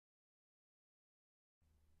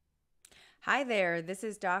Hi there, this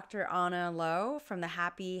is Dr. Anna Lowe from the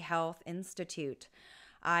Happy Health Institute.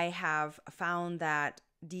 I have found that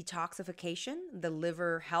detoxification, the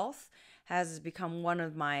liver health, has become one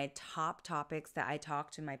of my top topics that I talk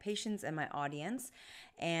to my patients and my audience.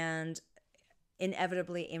 And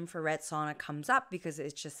inevitably, infrared sauna comes up because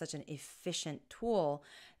it's just such an efficient tool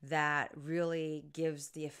that really gives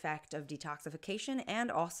the effect of detoxification and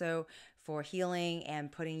also for healing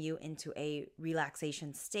and putting you into a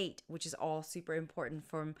relaxation state, which is all super important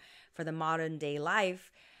for the modern day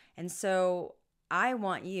life. And so I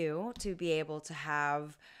want you to be able to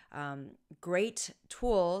have great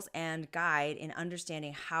tools and guide in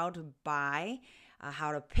understanding how to buy,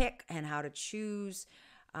 how to pick, and how to choose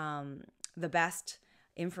the best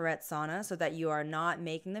infrared sauna so that you are not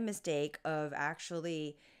making the mistake of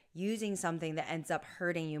actually using something that ends up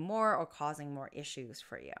hurting you more or causing more issues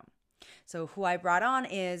for you. So who I brought on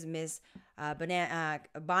is Miss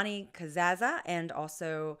Bonnie Casazza and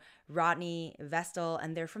also Rodney Vestal,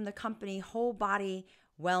 and they're from the company Whole Body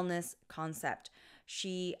Wellness Concept.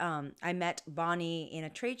 I met Bonnie in a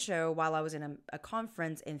trade show while I was in a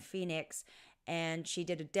conference in Phoenix, and she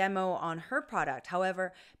did a demo on her product.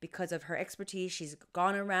 However, because of her expertise, she's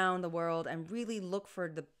gone around the world and really looked for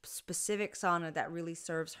the specific sauna that really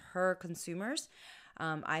serves her consumers.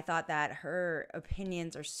 I thought that her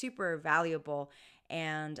opinions are super valuable,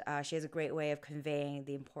 and she has a great way of conveying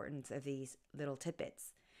the importance of these little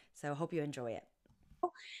tidbits. So, hope you enjoy it.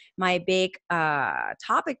 My big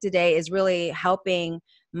topic today is really helping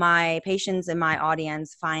my patients and my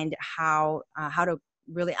audience find how to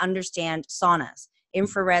really understand saunas,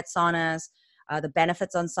 infrared saunas, the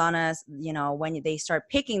benefits on saunas. You know, when they start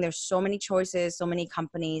picking, there's so many choices, so many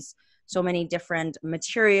companies, so many different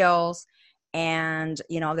materials, and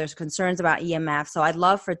there's concerns about EMF. So I'd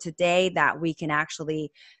love for today that we can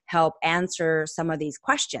actually help answer some of these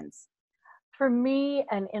questions. For me,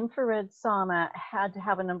 an infrared sauna had to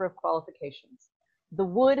have a number of qualifications. The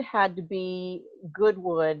wood had to be good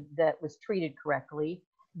wood that was treated correctly.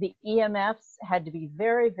 The EMFs had to be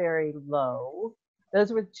very, very low.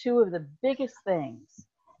 Those were two of the biggest things.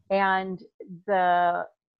 And the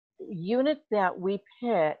unit that we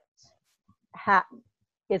picked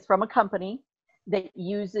is from a company that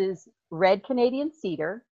uses red Canadian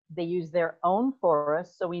cedar. They use their own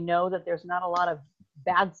forest, so we know that there's not a lot of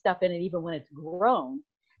bad stuff in it even when it's grown.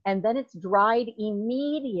 And then it's dried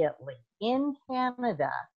immediately in Canada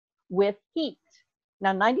with heat.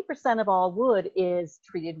 Now, 90% of all wood is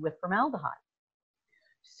treated with formaldehyde.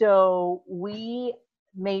 So we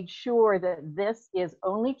made sure that this is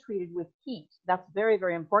only treated with heat. That's very,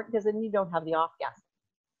 very important because then you don't have the off gas.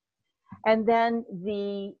 And then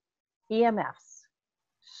the EMFs,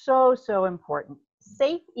 so important.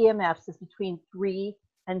 Safe EMFs is between 3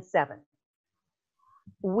 and 7.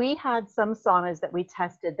 We had some saunas that we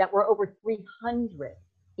tested that were over 300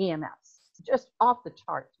 EMFs, just off the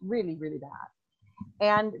charts, really, really bad.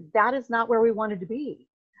 And that is not where we wanted to be.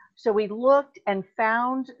 So we looked and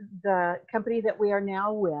found the company that we are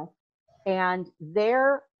now with, and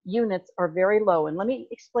their units are very low. And let me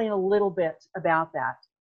explain a little bit about that.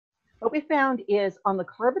 What we found is on the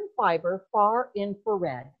carbon fiber far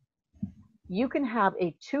infrared, you can have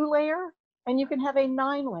a 2-layer and you can have a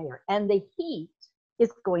 9-layer, and the heat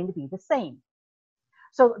is going to be the same.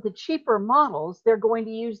 So the cheaper models, they're going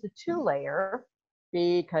to use the 2-layer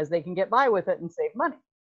because they can get by with it and save money.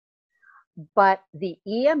 But the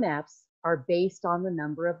EMFs are based on the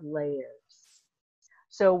number of layers.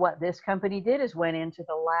 So what this company did is went into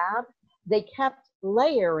the lab. They kept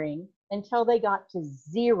layering until they got to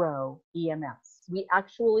 0 EMFs. We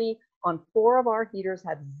actually, on 4 of our heaters,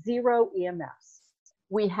 have 0 EMFs.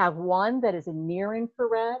 We have one that is a near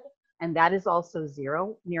infrared, and that is also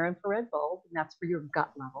 0, near infrared bulb, and that's for your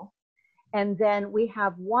gut level. And then we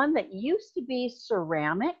have one that used to be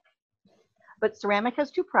ceramic, but ceramic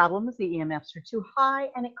has 2 problems. The EMFs are too high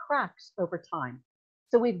and it cracks over time.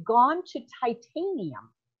 So we've gone to titanium,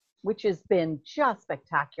 which has been just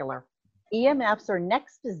spectacular. EMFs are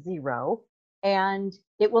next to 0 and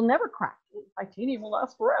it will never crack. Titanium will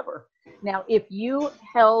last forever. Now, if you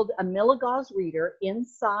held a milligauss reader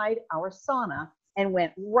inside our sauna and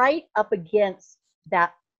went right up against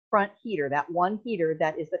that front heater, that one heater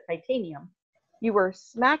that is the titanium, you were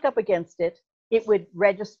smack up against it, it would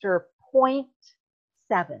register 0.7.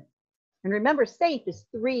 And remember, safe is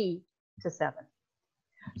 3 to 7.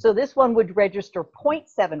 So this one would register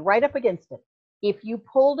 0.7 right up against it. If you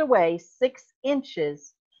pulled away 6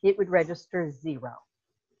 inches, it would register 0,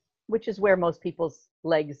 which is where most people's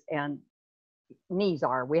legs and knees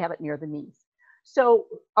are. We have it near the knees. So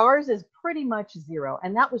ours is pretty much 0.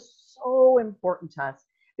 And that was so important to us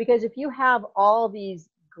Because if you have all these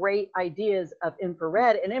great ideas of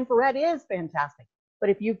infrared, and infrared is fantastic, but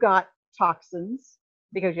if you've got toxins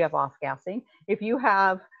because you have off gassing, if you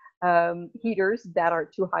have heaters that are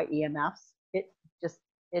too high EMFs, just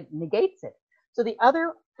it negates it. So the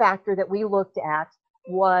other factor that we looked at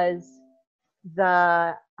was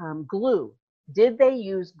the glue. Did they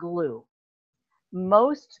use glue?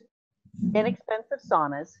 Most inexpensive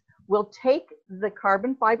saunas will take the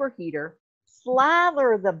carbon fiber heater,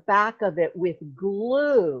 slather the back of it with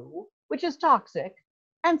glue, which is toxic,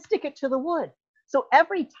 and stick it to the wood. So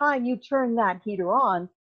every time you turn that heater on,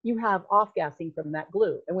 you have off gassing from that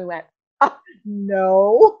glue. And we went, oh,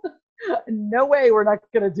 no, no way, we're not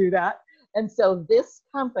going to do that. And so this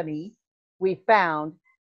company, we found,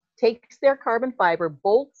 takes their carbon fiber,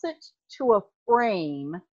 bolts it to a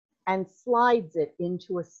frame, and slides it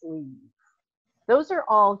into a sleeve. Those are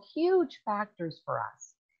all huge factors for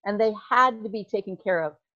us, and they had to be taken care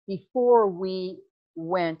of before we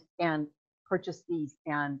went and purchased these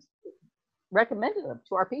and recommended them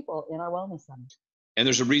to our people in our wellness center. And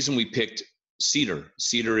there's a reason we picked cedar.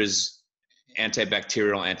 Cedar is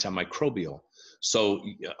antibacterial, antimicrobial. So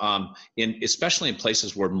especially in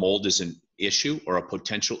places where mold is an issue or a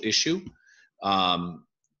potential issue,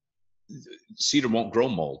 cedar won't grow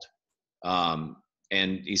mold.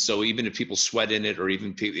 And so even if people sweat in it, or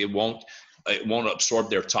even it won't absorb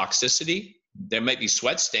their toxicity. There might be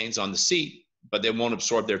sweat stains on the seat, but they won't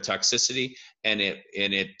absorb their toxicity, and it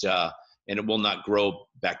will not grow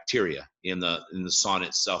bacteria in the sauna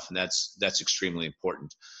itself, and that's extremely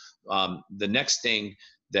important. The next thing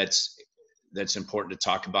that's important to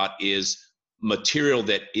talk about is material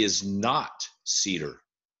that is not cedar,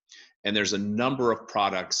 and there's a number of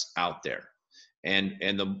products out there. And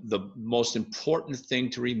the most important thing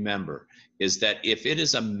to remember is that if it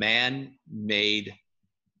is a man-made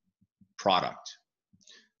product,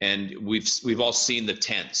 and we've all seen the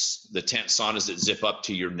tent saunas that zip up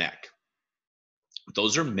to your neck,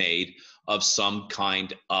 those are made of some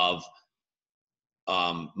kind of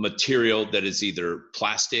material that is either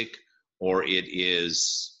plastic or it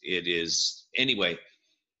is anyway.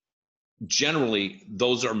 Generally,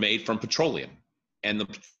 those are made from petroleum, and the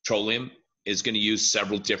petroleum is going to use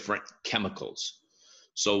several different chemicals.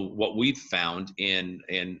 So what we've found in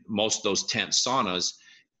most of those tent saunas,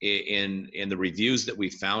 in the reviews that we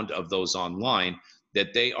found of those online,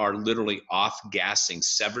 that they are literally off-gassing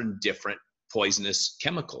 7 different poisonous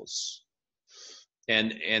chemicals.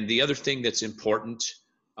 And the other thing that's important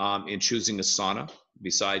in choosing a sauna,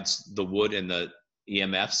 besides the wood and the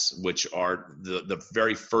EMFs, which are the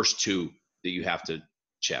very first 2 that you have to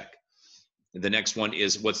check. The next one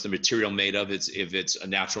is what's the material made of. If it's a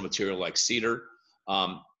natural material like cedar.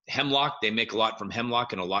 Hemlock, they make a lot from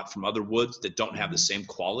hemlock and a lot from other woods that don't have the same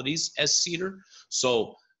qualities as cedar.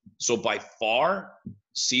 So by far,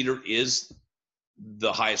 cedar is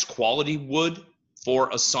the highest quality wood for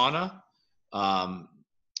a sauna.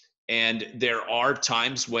 And there are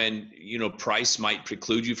times when, price might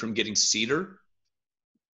preclude you from getting cedar.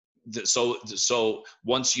 So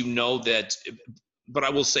once you know that, but I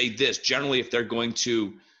will say this, generally, if they're going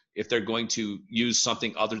to use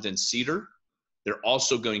something other than cedar, they're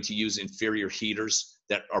also going to use inferior heaters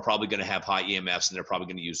that are probably going to have high EMFs, and they're probably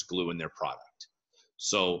going to use glue in their product.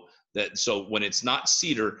 So when it's not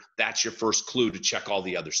cedar, that's your first clue to check all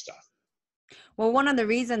the other stuff. Well, one of the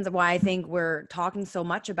reasons why I think we're talking so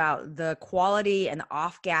much about the quality and the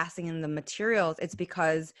off-gassing and the materials, it's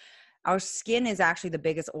because our skin is actually the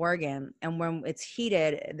biggest organ, and when it's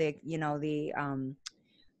heated,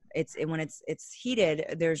 when it's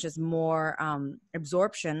heated, there's just more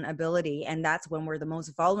absorption ability, and that's when we're the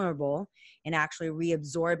most vulnerable in actually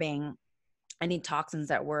reabsorbing any toxins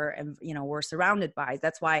that we're surrounded by.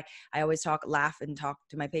 That's why I always laugh and talk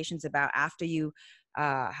to my patients about, after you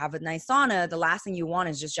have a nice sauna, the last thing you want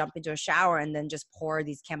is just jump into a shower and then just pour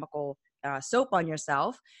these chemical soap on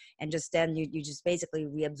yourself, and then you just basically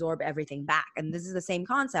reabsorb everything back. And this is the same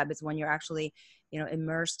concept. It's when you're actually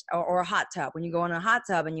immersed, or a hot tub. When you go in a hot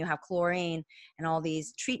tub and you have chlorine and all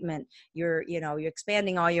these treatment, you're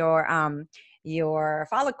expanding all your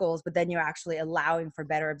follicles, but then you're actually allowing for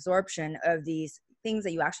better absorption of these things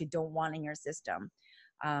that you actually don't want in your system.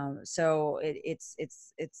 So it's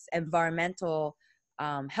environmental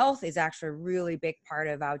health is actually a really big part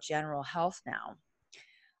of our general health now.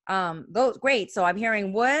 Great. So I'm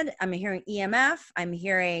hearing wood, I'm hearing EMF, I'm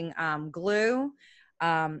hearing glue.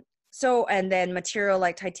 And then material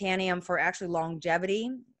like titanium for actually longevity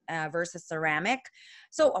versus ceramic.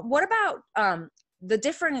 So what about the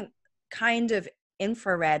different kind of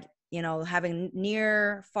infrared, having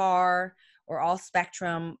near, far, or all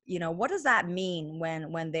spectrum, what does that mean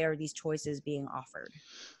when there are these choices being offered?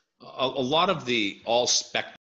 A lot of the all spectrum